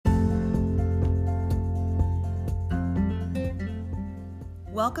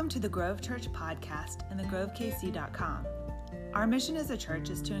Welcome to the Grove Church podcast and thegrovekc.com. Our mission as a church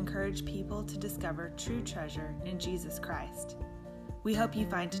is to encourage people to discover true treasure in Jesus Christ. We hope you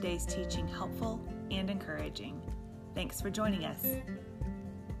find today's teaching helpful and encouraging. Thanks for joining us.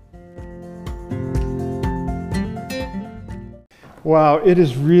 Wow, it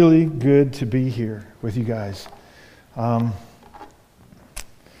is really good to be here with you guys.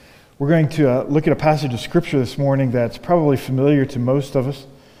 We're going to look at a passage of Scripture this morning that's probably familiar to most of us.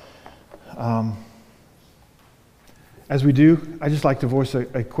 As we do, I just like to voice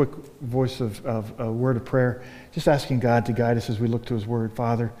a quick voice of a word of prayer, just asking God to guide us as we look to His Word.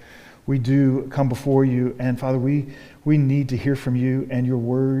 Father, we do come before you, and Father, we need to hear from you, and your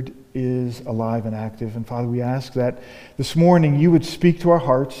Word is alive and active. And Father, we ask that this morning you would speak to our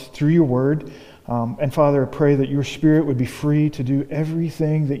hearts through your Word. And Father, I pray that your Spirit would be free to do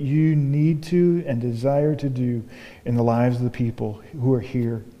everything that you need to and desire to do in the lives of the people who are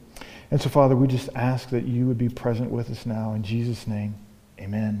here. And so, Father, we just ask that you would be present with us now. In Jesus' name,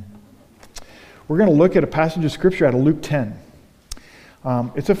 amen. We're going to look at a passage of Scripture out of Luke 10.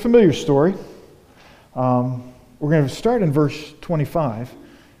 It's a familiar story. We're going to start in verse 25,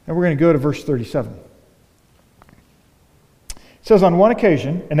 and we're going to go to verse 37. It says, on one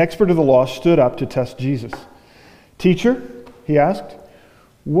occasion, an expert of the law stood up to test Jesus. Teacher, he asked,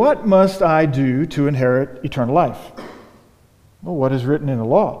 what must I do to inherit eternal life? Well, what is written in the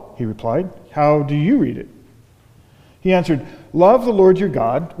law? He replied. How do you read it? He answered, love the Lord your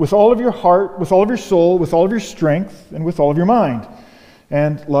God with all of your heart, with all of your soul, with all of your strength, and with all of your mind.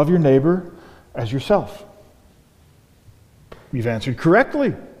 And love your neighbor as yourself. You've answered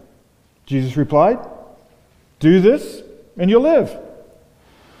correctly. Jesus replied, do this and you'll live.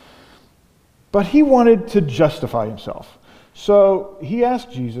 But he wanted to justify himself. So he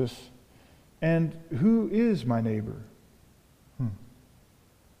asked Jesus, and who is my neighbor?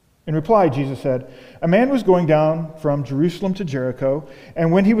 In reply, Jesus said, a man was going down from Jerusalem to Jericho,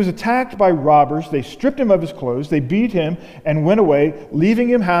 and when he was attacked by robbers, they stripped him of his clothes, they beat him, and went away, leaving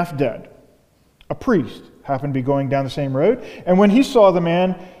him half dead. A priest happened to be going down the same road, and when he saw the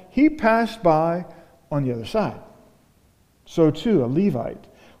man, he passed by on the other side. So too, a Levite,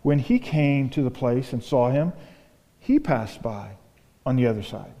 when he came to the place and saw him, he passed by on the other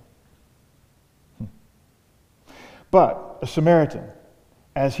side. But a Samaritan,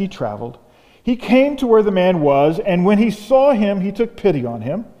 as he traveled, he came to where the man was, and when he saw him, he took pity on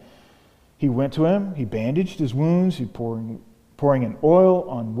him. He went to him, he bandaged his wounds, he pouring in oil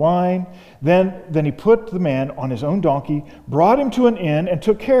on wine. Then he put the man on his own donkey, brought him to an inn, and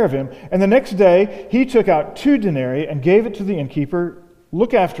took care of him. And the next day he took out 2 denarii and gave it to the innkeeper.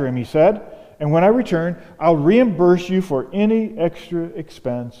 Look after him, he said, and when I return, I'll reimburse you for any extra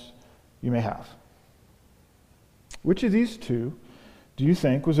expense you may have. Which of these 2 do you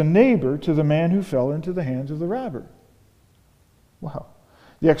think was a neighbor to the man who fell into the hands of the robber? Well,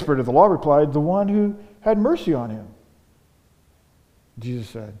 the expert of the law replied, the one who had mercy on him. Jesus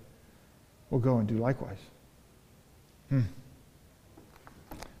said, well, go and do likewise.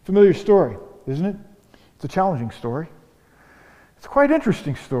 Familiar story, isn't it? It's a challenging story. It's a quite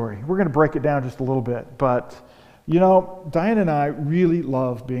interesting story. We're going to break it down just a little bit. But, you know, Diane and I really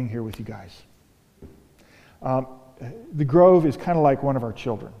love being here with you guys. The Grove is kind of like one of our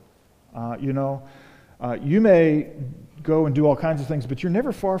children. You may go and do all kinds of things, but you're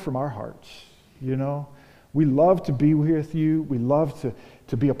never far from our hearts, you know. We love to be with you. We love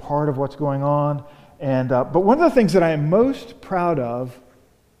to be a part of what's going on. But one of the things that I am most proud of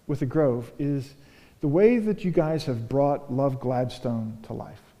with the Grove is the way that you guys have brought Love Gladstone to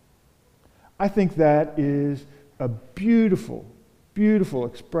life. I think that is a beautiful, beautiful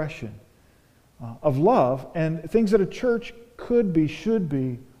expression of love and things that a church could be, should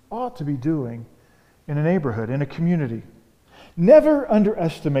be, ought to be doing in a neighborhood, in a community. Never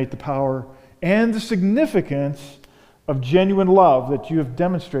underestimate the power and the significance of genuine love that you have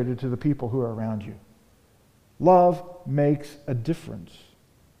demonstrated to the people who are around you. Love makes a difference.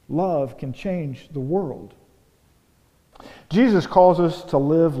 Love can change the world. Jesus calls us to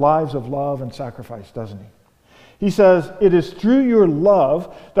live lives of love and sacrifice, doesn't he? He says, it is through your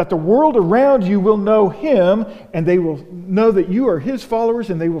love that the world around you will know him, and they will know that you are his followers,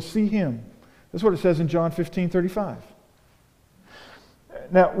 and they will see him. That's what it says in John 15:35.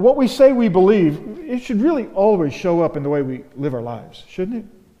 Now, what we say we believe, it should really always show up in the way we live our lives, shouldn't it?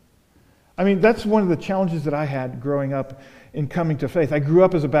 I mean, that's one of the challenges that I had growing up in coming to faith. I grew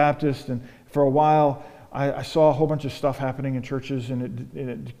up as a Baptist, and for a while, I saw a whole bunch of stuff happening in churches, and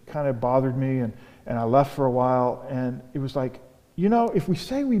it kind of bothered me, and I left for a while, and it was like, you know, if we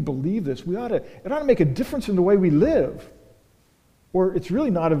say we believe this, it ought to make a difference in the way we live. or it's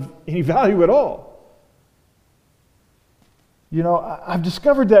really not of any value at all. You know, I've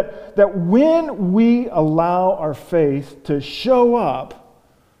discovered that when we allow our faith to show up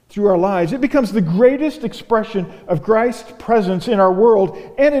through our lives, it becomes the greatest expression of Christ's presence in our world,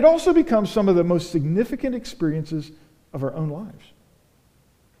 and it also becomes some of the most significant experiences of our own lives.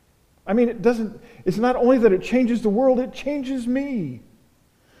 I mean, it's not only that it changes the world, it changes me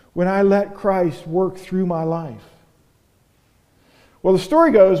when I let Christ work through my life. Well, the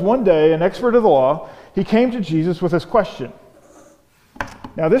story goes, one day, an expert of the law, he came to Jesus with this question.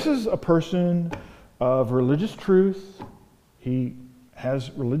 Now, this is a person of religious truth. He has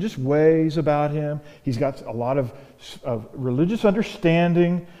religious ways about him. He's got a lot of religious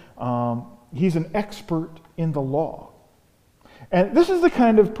understanding. He's an expert in the law. And this is the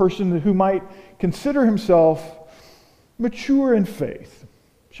kind of person who might consider himself mature in faith,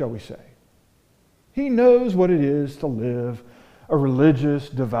 shall we say. He knows what it is to live a religious,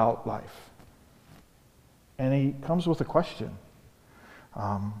 devout life. And he comes with a question.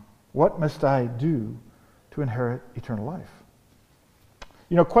 What must I do to inherit eternal life?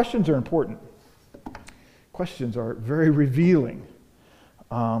 You know, questions are important. Questions are very revealing.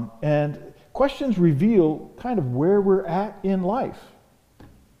 And questions reveal kind of where we're at in life.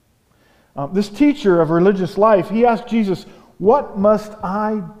 This teacher of religious life, he asked Jesus, what must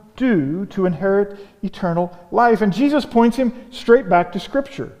I do to inherit eternal life? And Jesus points him straight back to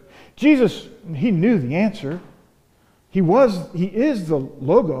Scripture. Jesus, he knew the answer. He is the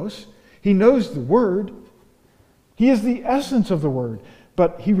Logos. He knows the Word. He is the essence of the Word.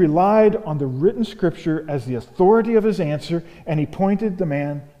 But he relied on the written Scripture as the authority of his answer, and he pointed the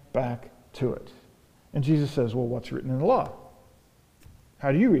man back to it. And Jesus says, well, what's written in the law?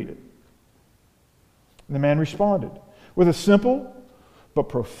 How do you read it? And the man responded with a simple but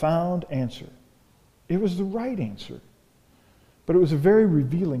profound answer. It was the right answer, but it was a very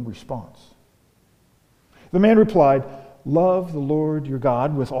revealing response. The man replied, love the Lord your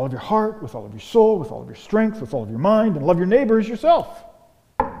God with all of your heart, with all of your soul, with all of your strength, with all of your mind, and love your neighbor as yourself.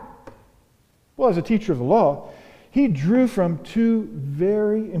 Well, as a teacher of the law, he drew from two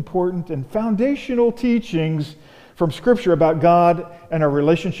very important and foundational teachings from Scripture about God and our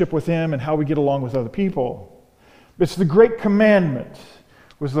relationship with Him and how we get along with other people. It's the Great Commandment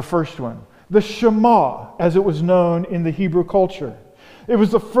was the first one. The Shema, as it was known in the Hebrew culture. It was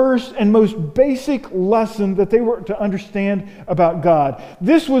the first and most basic lesson that they were to understand about God.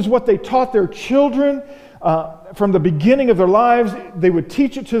 This was what they taught their children from the beginning of their lives. They would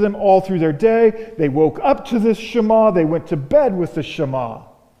teach it to them all through their day. They woke up to this Shema. They went to bed with the Shema.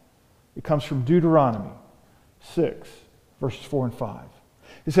 It comes from Deuteronomy 6, verses 4 and 5.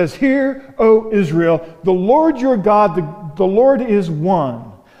 It says, hear, O Israel, the Lord your God, the Lord is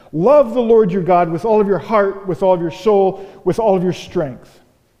one. Love the Lord your God with all of your heart, with all of your soul, with all of your strength.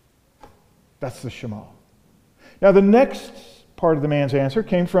 That's the Shema. Now, the next part of the man's answer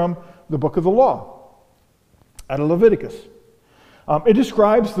came from the book of the law, out of Leviticus. It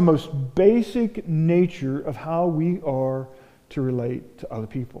describes the most basic nature of how we are to relate to other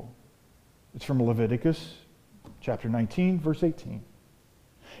people. It's from Leviticus chapter 19, verse 18.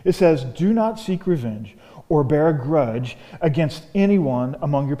 It says, do not seek revenge or bear a grudge against anyone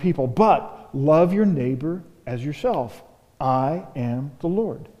among your people, but love your neighbor as yourself. I am the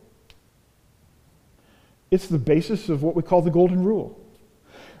Lord. It's the basis of what we call the Golden Rule,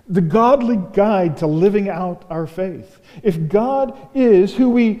 the godly guide to living out our faith. If God is who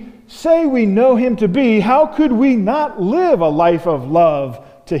we say we know Him to be, how could we not live a life of love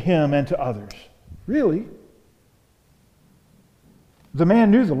to Him and to others? Really? The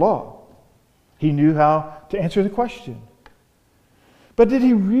man knew the law. He knew how to answer the question. But did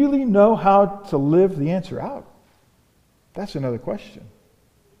he really know how to live the answer out? That's another question.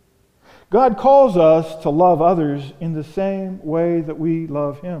 God calls us to love others in the same way that we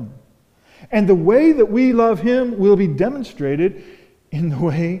love Him. And the way that we love Him will be demonstrated in the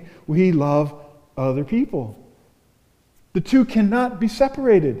way we love other people. The two cannot be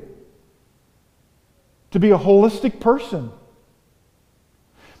separated. To be a holistic person,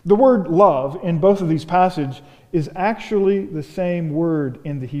 the word love in both of these passages is actually the same word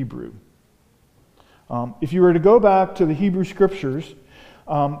in the Hebrew. If you were to go back to the Hebrew Scriptures,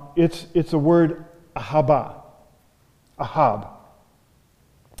 it's a word ahaba, ahab.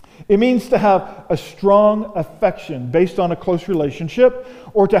 It means to have a strong affection based on a close relationship,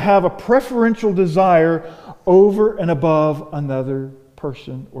 or to have a preferential desire over and above another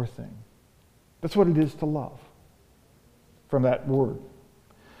person or thing. That's what it is to love, from that word.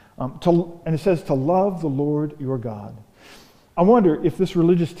 And it says to love the Lord your God. I wonder if this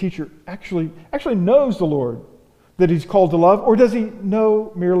religious teacher actually knows the Lord, that he's called to love, or does he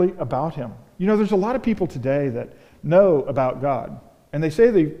know merely about him? You know, there's a lot of people today that know about God, and they say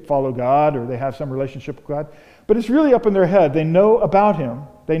they follow God or they have some relationship with God, but it's really up in their head. They know about him.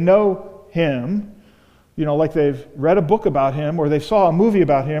 They know him, you know, like they've read a book about him, or they saw a movie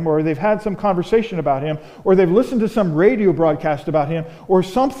about him, or they've had some conversation about him, or they've listened to some radio broadcast about him, or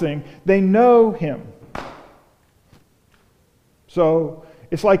something. They know him. So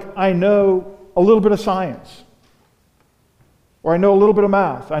it's like I know a little bit of science, or I know a little bit of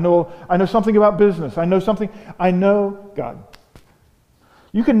math. I know something about business. I know God.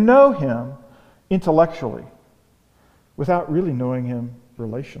 You can know him intellectually without really knowing him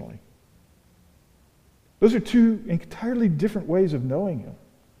relationally. Those are two entirely different ways of knowing him.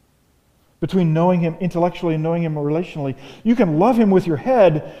 Between knowing him intellectually and knowing him relationally, you can love him with your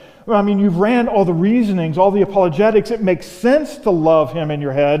head. I mean, you've ran all the reasonings, all the apologetics. It makes sense to love him in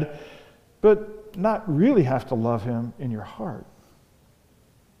your head, but not really have to love him in your heart.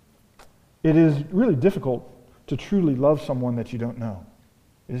 It is really difficult to truly love someone that you don't know,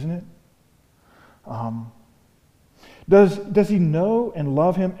 isn't it? Does he know and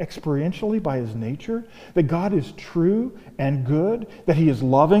love him experientially by his nature? That God is true and good, that he is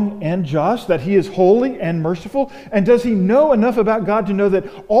loving and just, that he is holy and merciful? And does he know enough about God to know that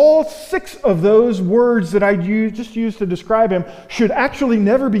all 6 of those words that I just used to describe him should actually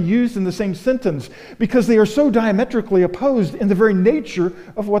never be used in the same sentence because they are so diametrically opposed in the very nature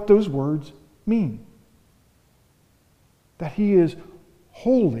of what those words mean? That he is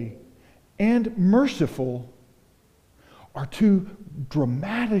holy and merciful are two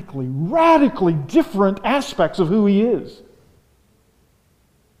dramatically, radically different aspects of who he is.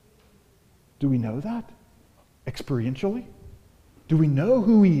 Do we know that experientially? Do we know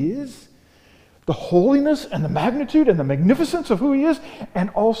who he is? The holiness and the magnitude and the magnificence of who he is, and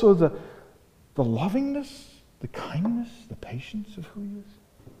also the lovingness, the kindness, the patience of who he is?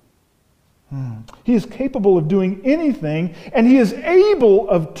 He is capable of doing anything, and he is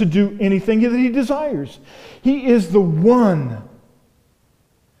able to do anything that he desires. He is the one,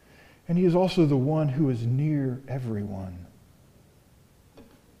 and he is also the one who is near everyone.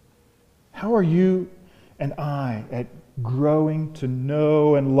 How are you and I at growing to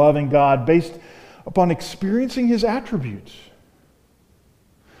know and loving God based upon experiencing his attributes?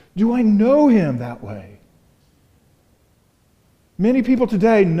 Do I know him that way? Many people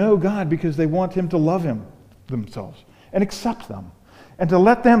today know God because they want him to love him themselves and accept them and to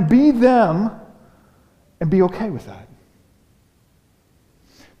let them be them and be okay with that.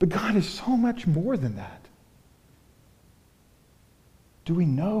 But God is so much more than that. Do we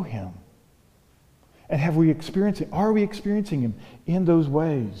know him? And are we experiencing him in those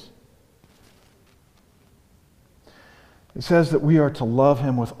ways? It says that we are to love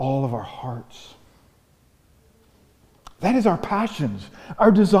him with all of our hearts. That is our passions,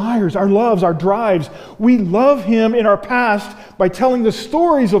 our desires, our loves, our drives. We love him in our past by telling the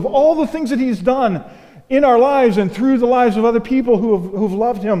stories of all the things that he's done in our lives and through the lives of other people who've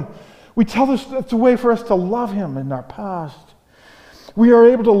loved him. We tell this, it's a way for us to love him in our past. We are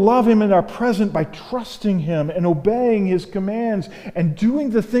able to love him in our present by trusting him and obeying his commands and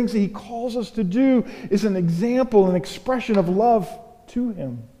doing the things that he calls us to do is an example, an expression of love to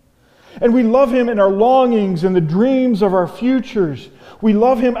him. And we love him in our longings and the dreams of our futures. We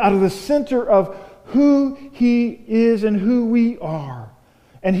love him out of the center of who he is and who we are.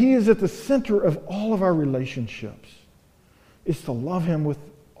 And he is at the center of all of our relationships. It's to love him with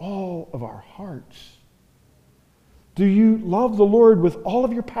all of our hearts. Do you love the Lord with all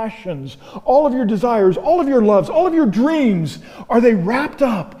of your passions, all of your desires, all of your loves, all of your dreams? Are they wrapped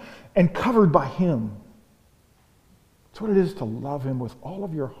up and covered by him? That's what it is to love him with all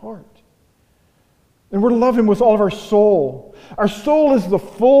of your heart. And we're to love him with all of our soul. Our soul is the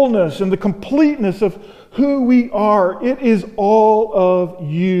fullness and the completeness of who we are. It is all of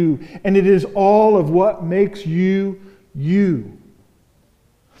you. And it is all of what makes you, you.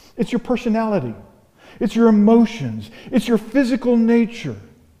 It's your personality. It's your emotions. It's your physical nature.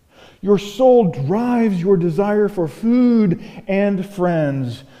 Your soul drives your desire for food and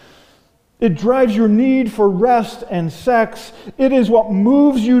friends. It drives your need for rest and sex. It is what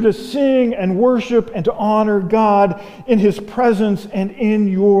moves you to sing and worship and to honor God in his presence and in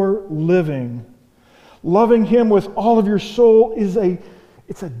your living. Loving him with all of your soul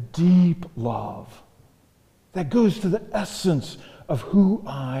it's a deep love that goes to the essence of who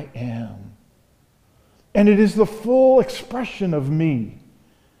I am. And it is the full expression of me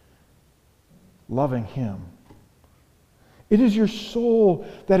loving him. It is your soul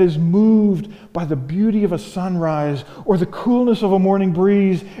that is moved by the beauty of a sunrise or the coolness of a morning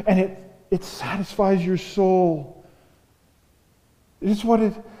breeze, and it satisfies your soul It's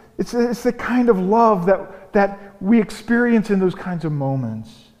the kind of love that we experience in those kinds of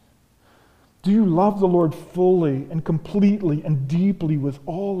moments. Do you love the Lord fully and completely and deeply with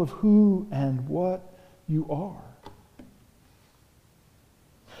all of who and what you are?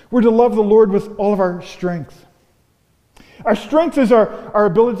 We're to love the Lord with all of our strength. Our strength is our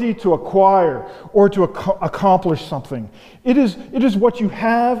ability to acquire or to accomplish something. It is what you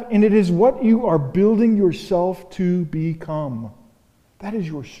have, and it is what you are building yourself to become. That is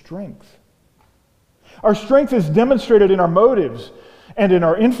your strength. Our strength is demonstrated in our motives and in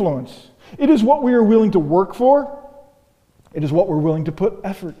our influence. It is what we are willing to work for. It is what we're willing to put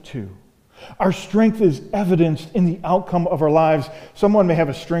effort to. Our strength is evidenced in the outcome of our lives. Someone may have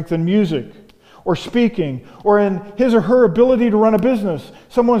a strength in music or speaking or in his or her ability to run a business.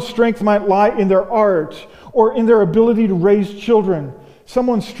 Someone's strength might lie in their art or in their ability to raise children.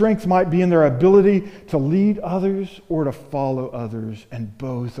 Someone's strength might be in their ability to lead others or to follow others, and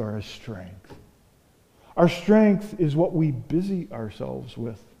both are a strength. Our strength is what we busy ourselves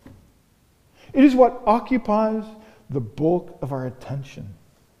with. It is what occupies the bulk of our attention.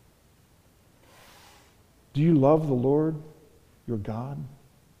 Do you love the Lord, your God,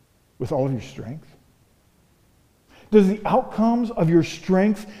 with all of your strength? Does the outcomes of your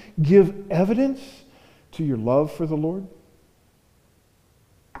strength give evidence to your love for the Lord?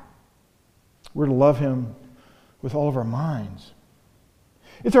 We're to love Him with all of our minds.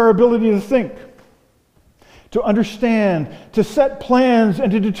 It's our ability to think, to understand, to set plans,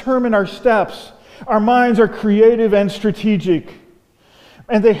 and to determine our steps. Our minds are creative and strategic,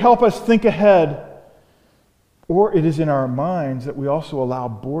 and they help us think ahead. Or it is in our minds that we also allow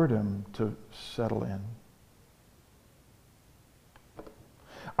boredom to settle in.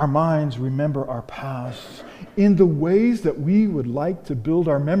 Our minds remember our pasts in the ways that we would like to build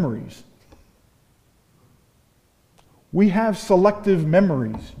our memories. We have selective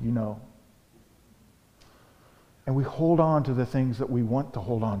memories, you know. And we hold on to the things that we want to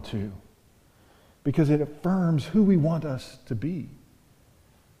hold on to because it affirms who we want us to be.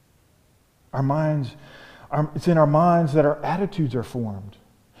 It's in our minds that our attitudes are formed.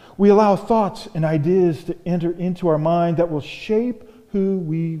 We allow thoughts and ideas to enter into our mind that will shape who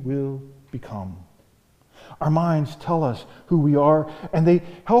we will become. Our minds tell us who we are, and they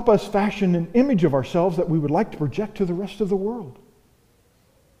help us fashion an image of ourselves that we would like to project to the rest of the world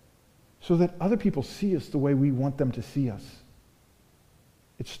so that other people see us the way we want them to see us.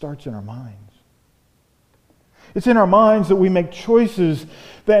 It starts in our minds. It's in our minds that we make choices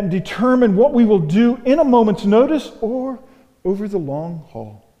that determine what we will do in a moment's notice or over the long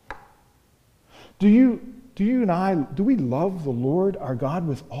haul. Do you and I, do we love the Lord our God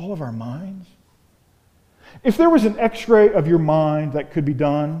with all of our minds? If there was an x-ray of your mind that could be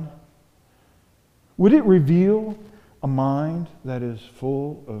done, would it reveal a mind that is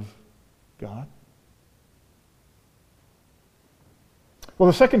full of God? Well,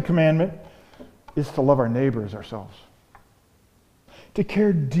 the second commandment is to love our neighbor as ourselves. To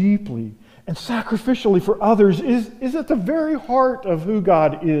care deeply and sacrificially for others is at the very heart of who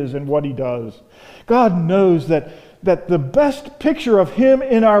God is and what He does. God knows that the best picture of Him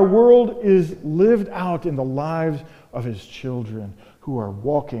in our world is lived out in the lives of His children who are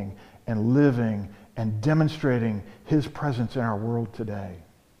walking and living and demonstrating His presence in our world today.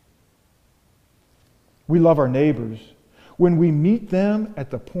 We love our neighbors when we meet them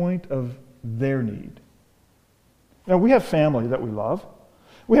at the point of their need. Now, we have family that we love.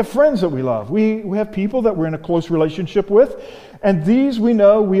 We have friends that we love. We have people that we're in a close relationship with, and these we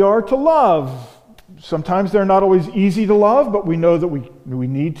know we are to love. Sometimes they're not always easy to love, but we know that we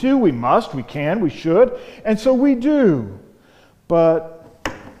need to, we must, we can, we should, and so we do. But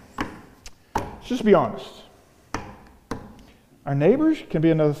let's just be honest. Our neighbors can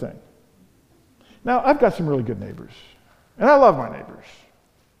be another thing. Now, I've got some really good neighbors, and I love my neighbors.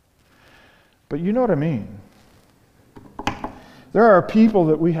 But you know what I mean. There are people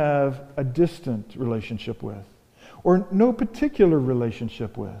that we have a distant relationship with, or no particular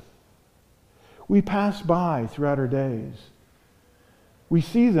relationship with. We pass by throughout our days. We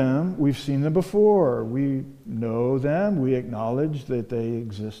see them, we've seen them before, we know them, we acknowledge that they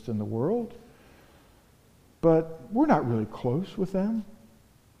exist in the world, but we're not really close with them.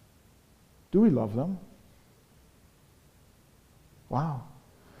 Do we love them? Wow.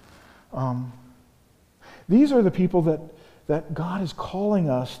 These are the people that God is calling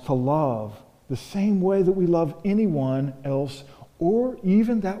us to love the same way that we love anyone else, or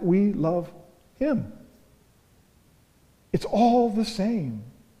even that we love Him. It's all the same.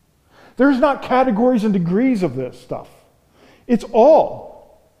 There's not categories and degrees of this stuff. It's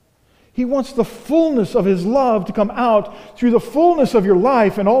all. He wants the fullness of his love to come out through the fullness of your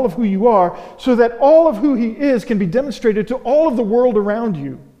life and all of who you are, so that all of who he is can be demonstrated to all of the world around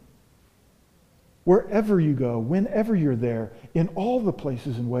you. Wherever you go, whenever you're there, in all the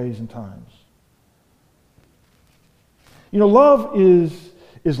places and ways and times. You know, love is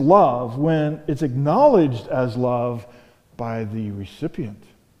love when it's acknowledged as love by the recipient.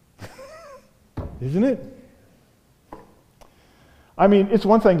 Isn't it? I mean, it's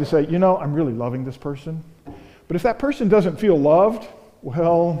one thing to say, you know, I'm really loving this person. But if that person doesn't feel loved,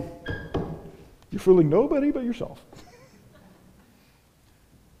 well, you're fooling nobody but yourself.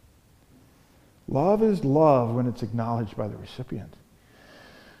 Love is love when it's acknowledged by the recipient.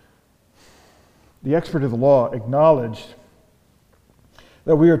 The expert of the law acknowledged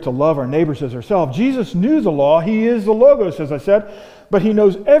that we are to love our neighbors as ourselves. Jesus knew the law. He is the Logos, as I said, but he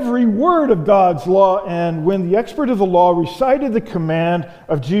knows every word of God's law. And when the expert of the law recited the command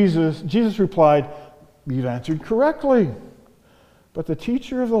of Jesus, Jesus replied, "You've answered correctly." But the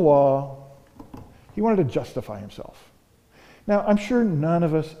teacher of the law, he wanted to justify himself. Now, I'm sure none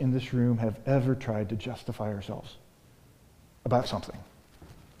of us in this room have ever tried to justify ourselves about something.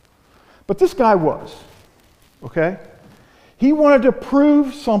 But this guy was, okay? He wanted to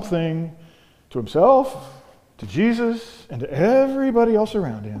prove something to himself, to Jesus, and to everybody else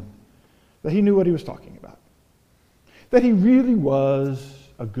around him, that he knew what he was talking about. That he really was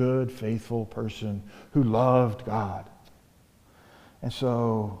a good, faithful person who loved God. And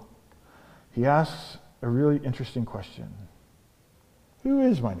so he asks a really interesting question. Who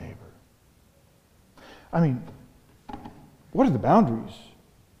is my neighbor? I mean, what are the boundaries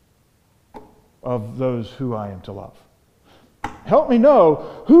of those who I am to love? Help me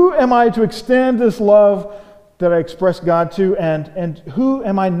know, who am I to extend this love that I express God to, and who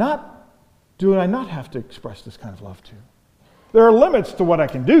am I not, do I not have to express this kind of love to? There are limits to what I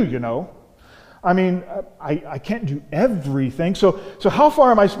can do, you know. I mean, I can't do everything. So how far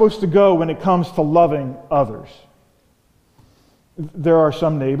am I supposed to go when it comes to loving others? There are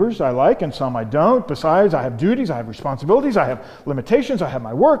some neighbors I like and some I don't. Besides, I have duties, I have responsibilities, I have limitations, I have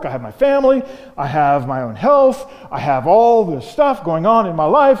my work, I have my family, I have my own health, I have all this stuff going on in my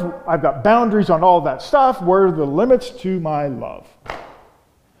life. I've got boundaries on all that stuff. Where are the limits to my love?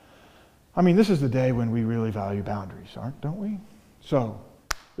 I mean, this is the day when we really value boundaries, don't we? So,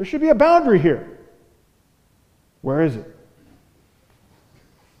 there should be a boundary here. Where is it?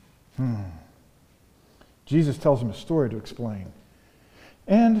 Jesus tells him a story to explain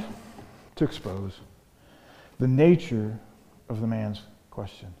and to expose the nature of the man's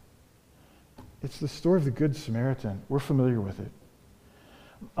question. It's the story of the Good Samaritan. We're familiar with it.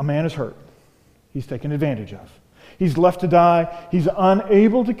 A man is hurt. He's taken advantage of. He's left to die. He's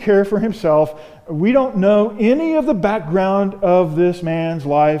unable to care for himself. We don't know any of the background of this man's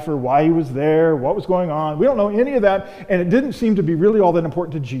life or why he was there, what was going on. We don't know any of that, and it didn't seem to be really all that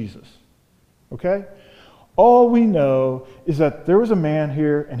important to Jesus. Okay? All we know is that there was a man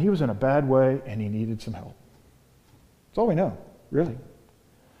here, and he was in a bad way, and he needed some help. That's all we know, really.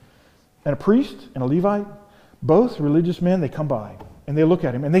 And a priest and a Levite, both religious men, they come by, and they look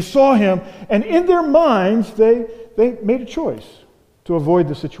at him, and they saw him, and in their minds, they made a choice to avoid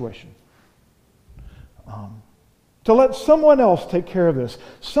the situation. To let someone else take care of this.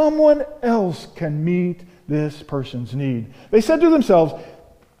 Someone else can meet this person's need. They said to themselves,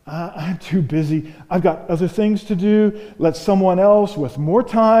 I'm too busy. I've got other things to do. Let someone else with more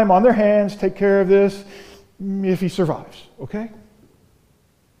time on their hands take care of this if he survives, okay?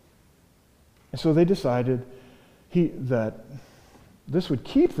 And so they decided that this would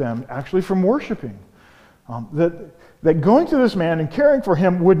keep them actually from worshiping. That going to this man and caring for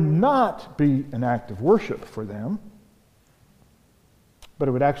him would not be an act of worship for them, but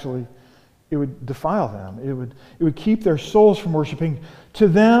it would defile them. It would keep their souls from worshiping. To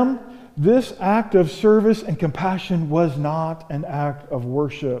them, this act of service and compassion was not an act of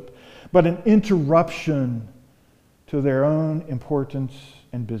worship, but an interruption to their own importance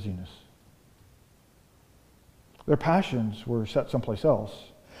and busyness. Their passions were set someplace else.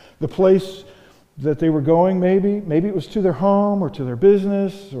 The place that they were going, maybe it was to their home or to their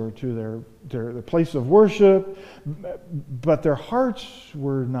business or to their place of worship, but their hearts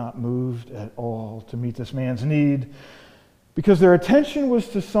were not moved at all to meet this man's need because their attention was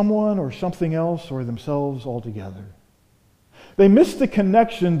to someone or something else or themselves altogether. They missed the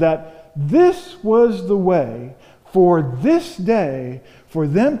connection that this was the way for this day for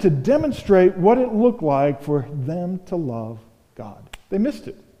them to demonstrate what it looked like for them to love God. They missed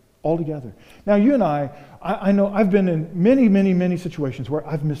it altogether. Now, you and I know I've been in many, many, many situations where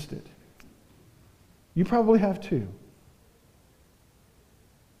I've missed it. You probably have too.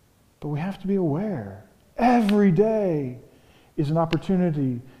 But we have to be aware. Every day is an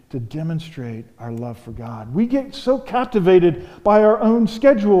opportunity to demonstrate our love for God. We get so captivated by our own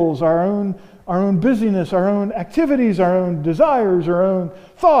schedules, our own busyness, our own activities, our own desires, our own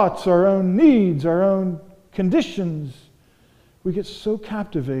thoughts, our own needs, our own conditions. We get so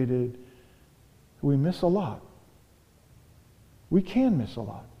captivated, we miss a lot. We can miss a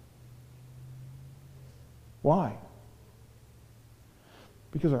lot. Why?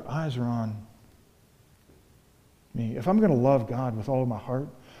 Because our eyes are on me. If I'm going to love God with all of my heart,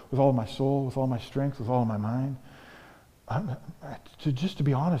 with all of my soul, with all my strength, with all of my mind, to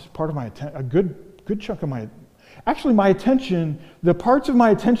be honest, part of my a good chunk of my attention, the parts of my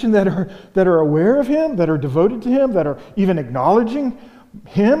attention that are aware of Him, that are devoted to Him, that are even acknowledging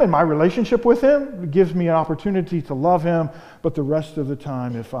Him and my relationship with Him, gives me an opportunity to love Him. But the rest of the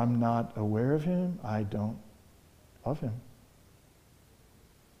time, if I'm not aware of Him, I don't love Him.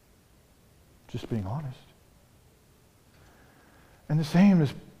 Just being honest. And the same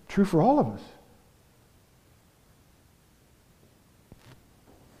is true for all of us.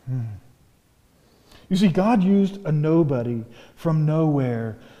 You see, God used a nobody from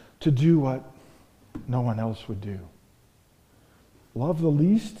nowhere to do what no one else would do. Love the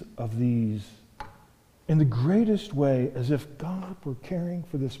least of these in the greatest way, as if God were caring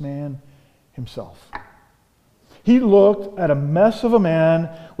for this man himself. He looked at a mess of a man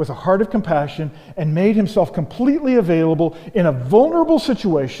with a heart of compassion and made himself completely available in a vulnerable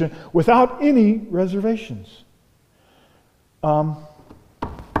situation without any reservations. That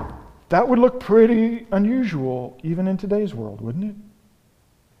would look pretty unusual even in today's world, wouldn't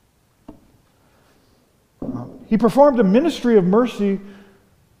it? He performed a ministry of mercy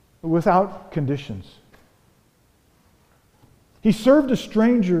without conditions. He served a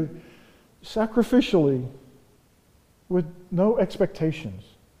stranger sacrificially with no expectations,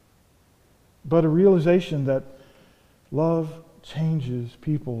 but a realization that love changes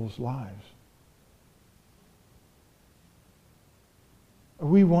people's lives.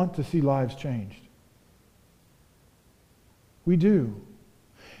 We want to see lives changed. We do.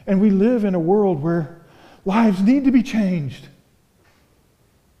 And we live in a world where lives need to be changed.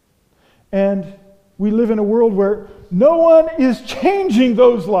 And we live in a world where no one is changing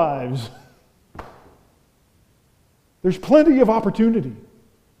those lives. There's plenty of opportunity.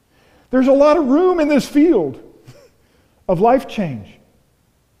 There's a lot of room in this field of life change.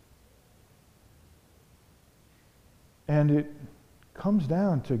 And it comes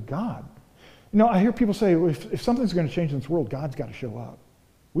down to God. You know, I hear people say, well, if something's going to change in this world, God's got to show up.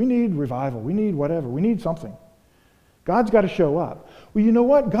 We need revival. We need whatever. We need something. God's got to show up. Well, you know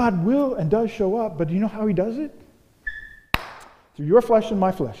what? God will and does show up, but do you know how He does it? Through your flesh and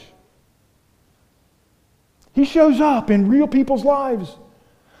my flesh. He shows up in real people's lives,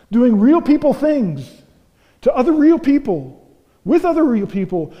 doing real people things to other real people, with other real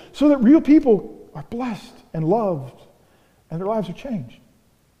people, so that real people are blessed and loved and their lives are changed.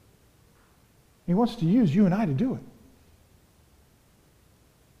 He wants to use you and I to do it.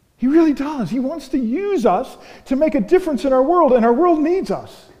 He really does. He wants to use us to make a difference in our world, and our world needs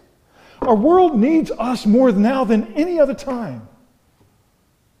us. Our world needs us more now than any other time.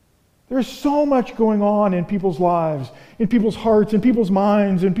 There's so much going on in people's lives, in people's hearts, in people's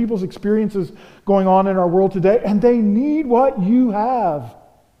minds, in people's experiences going on in our world today, and they need what you have.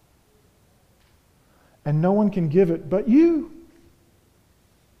 And no one can give it but you.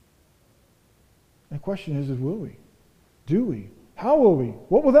 And the question is will we? Do we? How will we?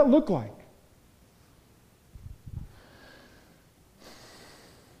 What will that look like?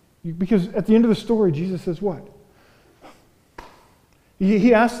 Because at the end of the story, Jesus says what?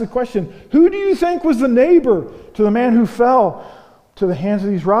 He asks the question, who do you think was the neighbor to the man who fell to the hands of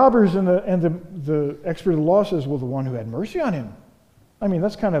these robbers? And the expert of the law says, well, the one who had mercy on him. I mean,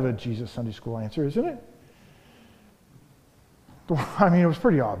 that's kind of a Jesus Sunday school answer, isn't it? I mean, it was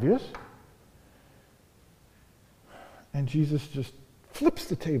pretty obvious. And Jesus just flips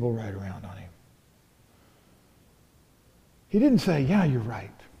the table right around on him. He didn't say, yeah, you're right.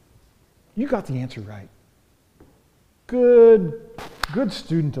 You got the answer right. Good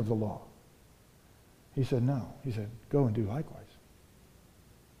student of the law. He said, no. He said, go and do likewise.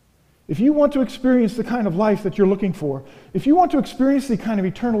 If you want to experience the kind of life that you're looking for, if you want to experience the kind of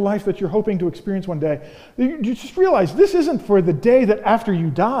eternal life that you're hoping to experience one day, you just realize this isn't for the day that after you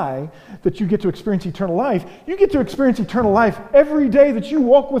die that you get to experience eternal life. You get to experience eternal life every day that you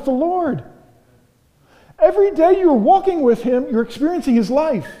walk with the Lord. Every day you're walking with Him, you're experiencing His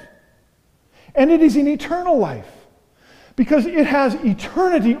life. And it is an eternal life. Because it has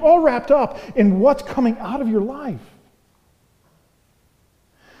eternity all wrapped up in what's coming out of your life.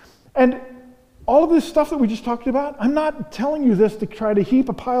 All of this stuff that we just talked about, I'm not telling you this to try to heap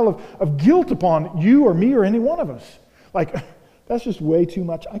a pile of guilt upon you or me or any one of us. Like, that's just way too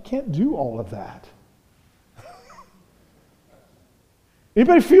much. I can't do all of that.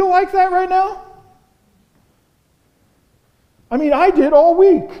 Anybody feel like that right now? I mean, I did all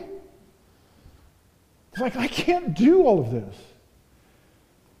week. It's like, I can't do all of this.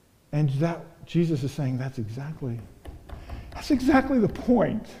 And that Jesus is saying that's exactly the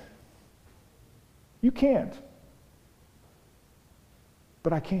point. You can't.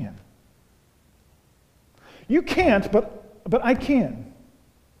 But I can. You can't, but I can.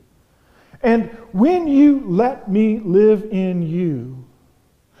 And when you let me live in you,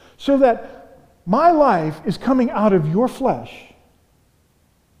 so that my life is coming out of your flesh,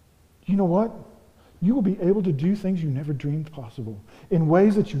 you know what? You will be able to do things you never dreamed possible, in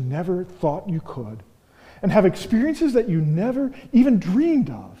ways that you never thought you could, and have experiences that you never even dreamed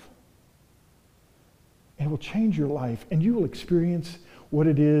of. And it will change your life, and you will experience what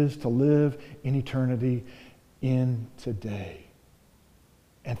it is to live in eternity in today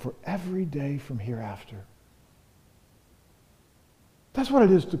and for every day from hereafter. That's what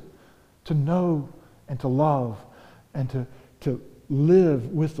it is to know and to love and to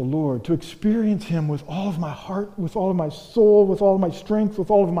live with the Lord, to experience Him with all of my heart, with all of my soul, with all of my strength,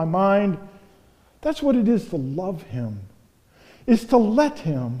 with all of my mind. That's what it is to love Him, is to let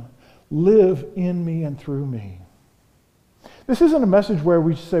Him live in me and through me. This isn't a message where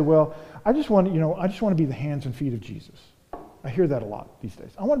we say, well, I just want to be the hands and feet of Jesus. I hear that a lot these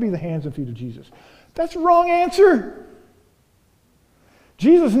days. I want to be the hands and feet of Jesus. That's the wrong answer.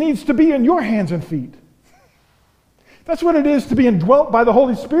 Jesus needs to be in your hands and feet. That's what it is to be indwelt by the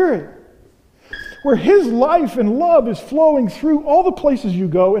Holy Spirit, where His life and love is flowing through all the places you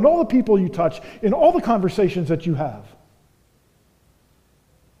go and all the people you touch and all the conversations that you have.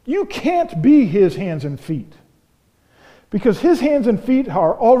 You can't be His hands and feet because His hands and feet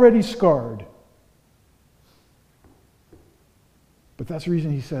are already scarred. But that's the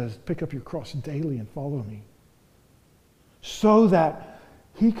reason He says, pick up your cross daily and follow me, so that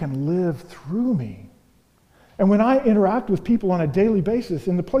He can live through me. And when I interact with people on a daily basis,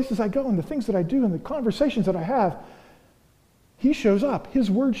 in the places I go and the things that I do and the conversations that I have, He shows up. His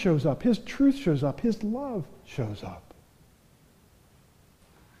word shows up. His truth shows up. His love shows up.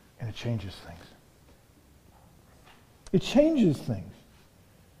 And it changes things. It changes things.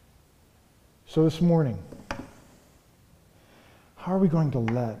 So this morning, how are we going to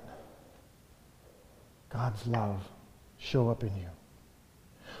let God's love show up in you?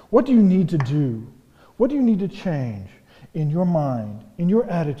 What do you need to do? What do you need to change in your mind, in your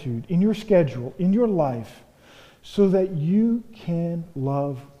attitude, in your schedule, in your life, so that you can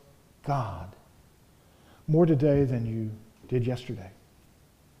love God more today than you did yesterday?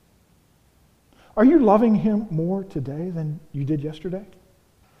 Are you loving Him more today than you did yesterday?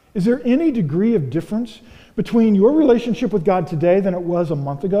 Is there any degree of difference between your relationship with God today than it was a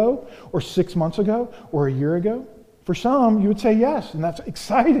month ago, or 6 months ago, or a year ago? For some, you would say yes, and that's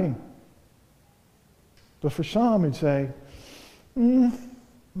exciting. But for some, you'd say,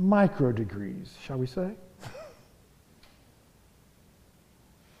 micro degrees, shall we say?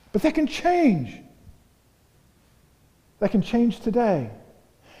 But that can change. That can change today.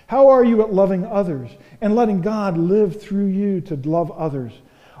 How are you at loving others and letting God live through you to love others?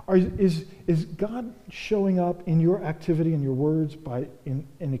 Is God showing up in your activity and your words in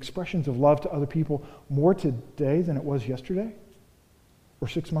expressions of love to other people more today than it was yesterday or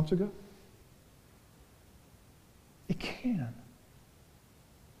 6 months ago? It can.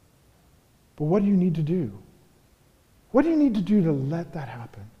 But what do you need to do? What do you need to do to let that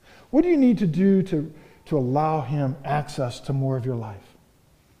happen? What do you need to do to allow Him access to more of your life?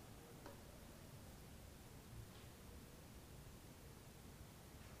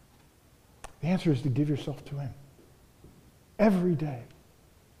 The answer is to give yourself to Him every day.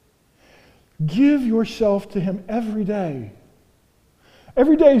 Give yourself to Him every day.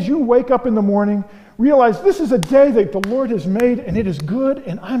 Every day as you wake up in the morning, realize this is a day that the Lord has made and it is good,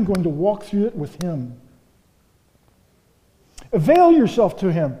 and I'm going to walk through it with Him. Avail yourself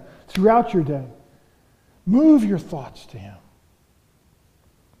to Him throughout your day. Move your thoughts to Him.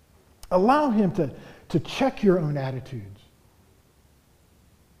 Allow Him to check your own attitudes.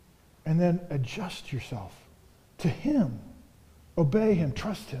 And then adjust yourself to Him. Obey Him.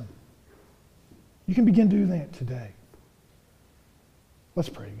 Trust Him. You can begin doing that today. Let's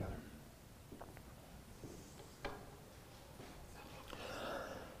pray together.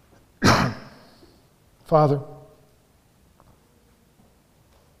 Father,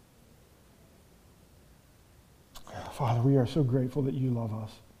 we are so grateful that You love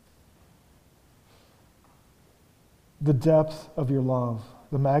us. the depth of your love,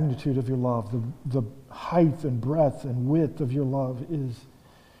 the magnitude of your love, the height and breadth and width of your love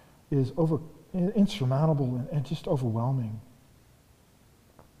is insurmountable and just overwhelming.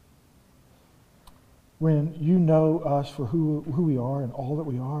 When you know us for who we are and all that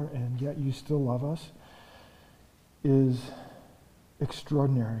we are, and yet you still love us, is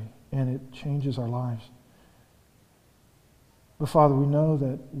extraordinary, and it changes our lives. But Father, we know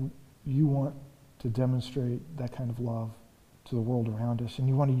that you want to demonstrate that kind of love to the world around us, and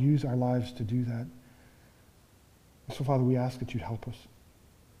you want to use our lives to do that. So Father, we ask that you'd help us.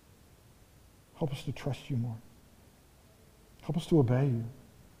 Help us to trust you more. Help us to obey you.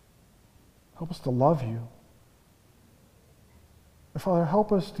 Help us to love you. And Father,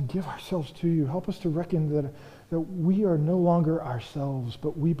 help us to give ourselves to you. Help us to reckon that we are no longer ourselves,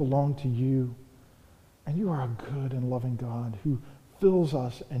 but we belong to you. And you are a good and loving God who fills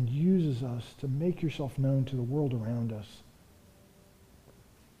us and uses us to make yourself known to the world around us,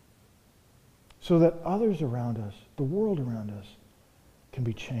 so that others around us, the world around us, can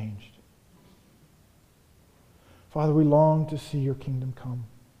be changed. Father, we long to see your kingdom come.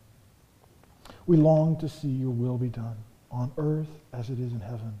 We long to see your will be done on earth as it is in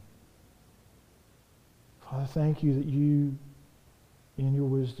heaven. Father, thank you that you, in your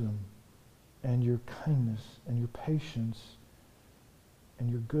wisdom and your kindness and your patience and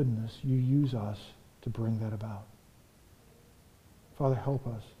your goodness, you use us to bring that about. Father, help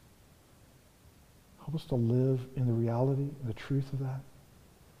us. Help us to live in the reality and the truth of that.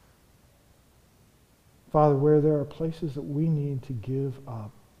 Father, where there are places that we need to give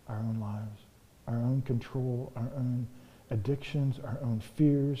up our own lives, our own control, our own addictions, our own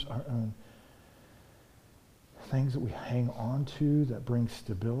fears, our own things that we hang on to that bring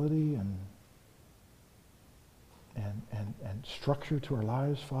stability and structure to our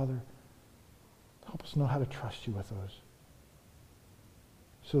lives, Father, help us know how to trust you with those,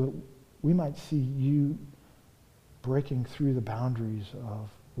 so that we might see you breaking through the boundaries of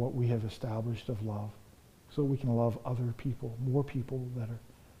what we have established of love, so we can love other people, more people that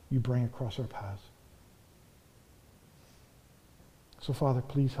you bring across our paths. So, Father,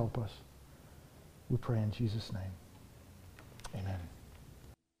 please help us. We pray in Jesus' name. Amen.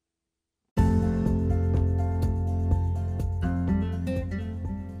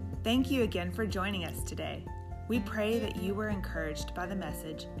 Thank you again for joining us today. We pray that you were encouraged by the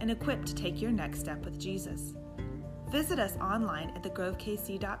message and equipped to take your next step with Jesus. Visit us online at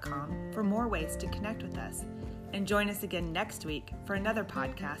thegrovekc.com for more ways to connect with us, and join us again next week for another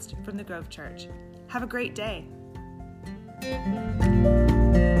podcast from the Grove Church. Have a great day.